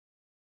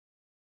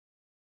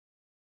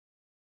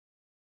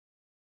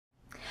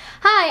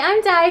Hi,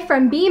 I'm Di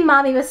from Being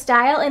Mommy with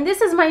Style, and this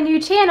is my new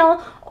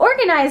channel,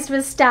 Organized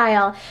with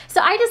Style.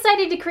 So I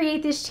decided to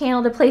create this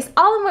channel to place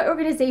all of my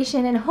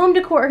organization and home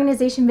decor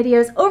organization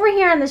videos over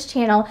here on this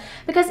channel,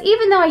 because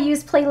even though I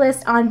use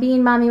playlists on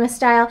Being Mommy with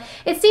Style,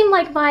 it seemed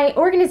like my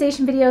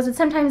organization videos would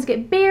sometimes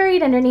get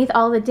buried underneath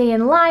all the day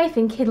in life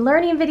and kid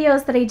learning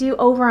videos that I do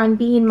over on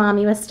Being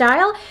Mommy with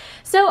Style.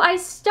 So I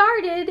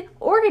started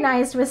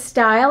Organized with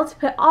Style to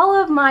put all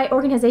of my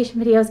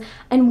organization videos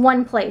in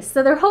one place.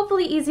 So they're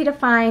hopefully easy to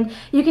find.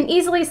 You can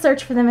easily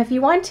search for them if you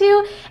want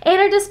to, and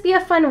it'll just be a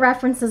fun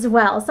reference as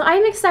well. So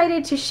I'm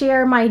excited to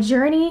share my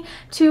journey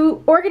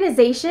to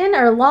organization,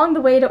 or along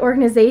the way to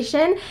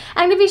organization.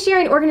 I'm going to be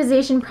sharing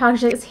organization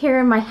projects here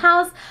in my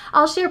house.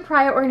 I'll share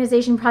prior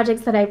organization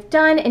projects that I've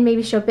done and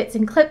maybe show bits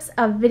and clips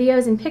of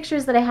videos and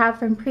pictures that I have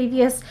from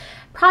previous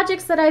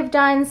projects that I've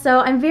done.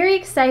 So I'm very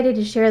excited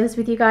to share this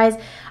with you guys.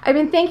 I've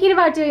been thinking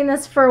about doing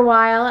this for a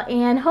while,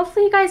 and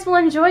hopefully you guys will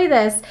enjoy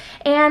this.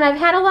 And I've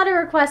had a lot of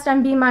requests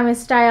on Being Mommy with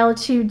Style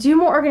to do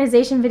more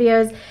organization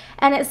videos,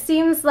 and it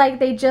seems like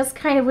they just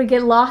kind of would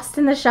get lost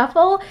in the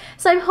shuffle.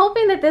 So I'm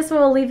hoping that this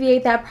will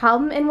alleviate that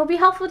problem and will be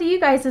helpful to you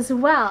guys as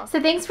well.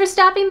 So thanks for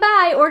stopping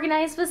by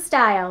Organized with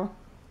Style.